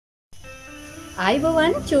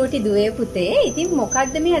අයිබෝවන් චූටි දුවේ පුතේ. ඉතින්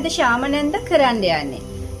මොකද්ද මේ අද ශාමනන්ද කරන්න යන්නේ?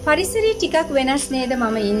 පරිසරය ටිකක් වෙනස් නේද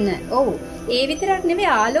මම ඉන්න. ඔව්. ඒ විතරක්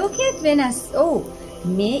නෙවෙයි ආලෝකයත් වෙනස්. ඔව්.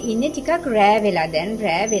 මේ ඉන්නේ ටිකක් රෑ වෙලා. දැන්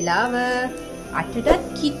රෑ වෙලාව 8ටත්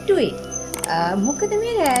කිට්ටුයි. මොකද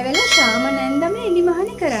මේ රෑ වෙලා ශාමනන්දම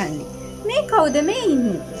එලිමහනේ කරන්නේ? මේ කවුද මේ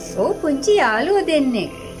ඉන්නේ? ඔව් පුංචි යාළුවෝ දෙන්නේ.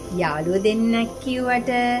 යාළුවෝ දෙන්නක්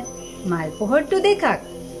කිව්වට මල් පොහොට්ටු දෙකක්.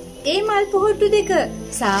 ඒ මල් පොහොට්ටු දෙක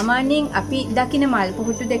සාමාන්‍යයෙන් අපි දකින මල්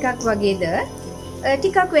පොහොට්ටු දෙකක් වගේද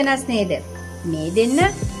ටිකක් වෙනස් නේද? මේ දෙන්න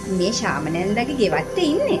මේ ශාමනන්දගේ ගෙවත්තේ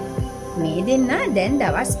ඉන්නේ. මේ දෙන්න දැන්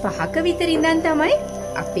දවස් 5ක විතර ඉඳන් තමයි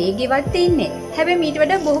අපේ ගෙවත්තේ ඉන්නේ. හැබැයි මීට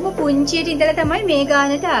වඩා බොහොම පුංචියට ඉඳලා තමයි මේ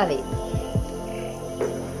ගානට ආවේ.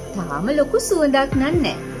 තාම ලොකු සුවඳක්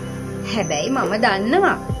නැහැ. හැබැයි මම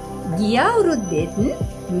දන්නවා ගිය අවුරුද්දෙත්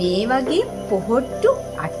මේ වගේ පොහොට්ටු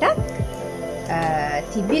 8ක්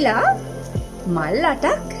තිබිලා මල්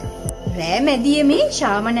 8ක් රෑ මැදියමේ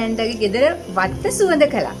ශාමනන්දගේ ගෙදර වත්ත සුවඳ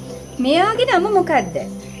කළා. මෙයාගේ නම මොකද්ද?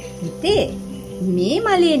 හිතේ මේ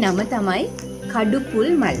මලේ නම තමයි කඩුපුල්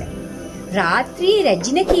මල. රාත්‍රියේ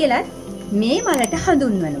රැජින කියලත් මේ මලට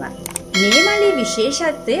හඳුන්වනවා. මේ මලේ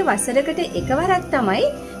විශේෂත්වය වසරකට එකවරක් තමයි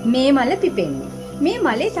මේ මල පිපෙන්නේ. මේ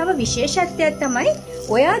මලේ තව විශේෂත්වයක් තමයි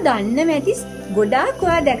ඔයා දන්න මැතිස් ගොඩාක්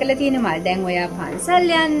ඔයා දැකලා තියෙන මල්. දැන් ඔයා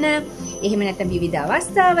පන්සල් යන්න එහෙම නැත්නම් විවිධ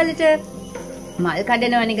අවස්ථාවලට මල්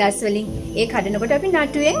කඩනවනේ ගස් වලින්. ඒ කඩනකොට අපි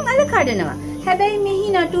නටුවෙන් මල කඩනවා. හැබැයි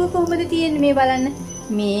මෙහි නටුව කොහොමද තියෙන්නේ මේ බලන්න.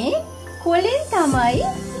 මේ කොලෙන් තමයි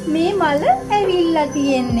මේ මල ඇවිල්ලා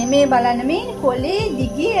තියෙන්නේ. මේ බලන්න මේ කොලේ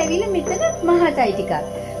දිගේ ඇවිල්ලා මෙතන මහතයි ටිකක්.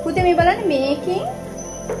 පුතේ මේ බලන්න මේකෙන්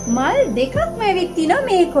මල් දෙකක්ම ඇවිත් තිනවා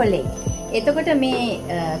මේ කොලේ. එතකොට මේ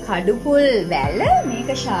කඩුපුල් වැල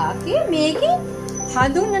මේක ශාකය මේකේ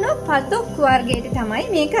හඳුන්වන පතොක් වර්ගයට තමයි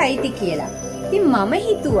මේක අයිති කියලා. ඉතින් මම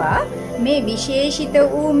හිතුවා මේ විශේෂිත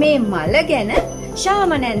වූ මේ මල ගැන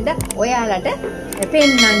ශාමනන්ද ඔයාලට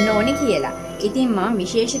පෙන්වන්න ඕනේ කියලා. ඉතින් මම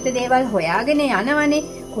විශේෂිත දේවල් හොයාගෙන යනවනේ.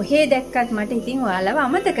 කොහේ දැක්කත් මට ඉතින් ඔයාලව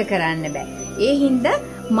අමතක කරන්න බෑ. ඒ හින්දා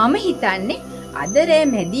මම හිතන්නේ අද රෑ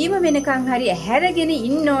මැදීම වෙනකන් හරි ඇහැරගෙන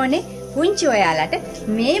ඉන්න ඕනේ පුංචි ඔයාලට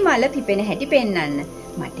මේ මල පිපෙන හැටි පෙන්වන්න.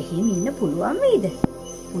 මට එහෙම ඉන්න පුළුවන් වේද?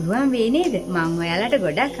 පුළුවන් වෙයි නේද? මං ඔයාලට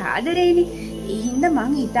ගොඩක් ආදරෙයිනේ. ඒ හින්දා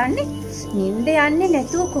මං හිතන්නේ නිින්ද යන්නේ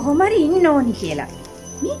නැතුව කොහොම හරි ඉන්න ඕනි කියලා.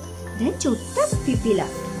 මේ දැන් චුට්ටක් පිපිලා.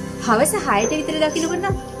 හවස 6ට විතර දකින්නකොට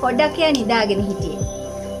නම් පොඩ්ඩක් එයා නිදාගෙන හිටියේ.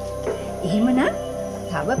 එහෙමනම්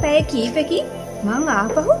තව පැය කීපකින් මං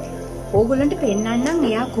ආපහු ඕගොල්ලන්ට පෙන්වන්නම්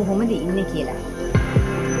එයා කොහොමද ඉන්නේ කියලා.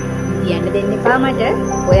 කියන්න දෙන්න එපා මට.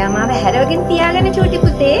 ඔයා මාව හැරවගෙන තියාගන්න චූටි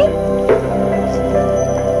පුතේ.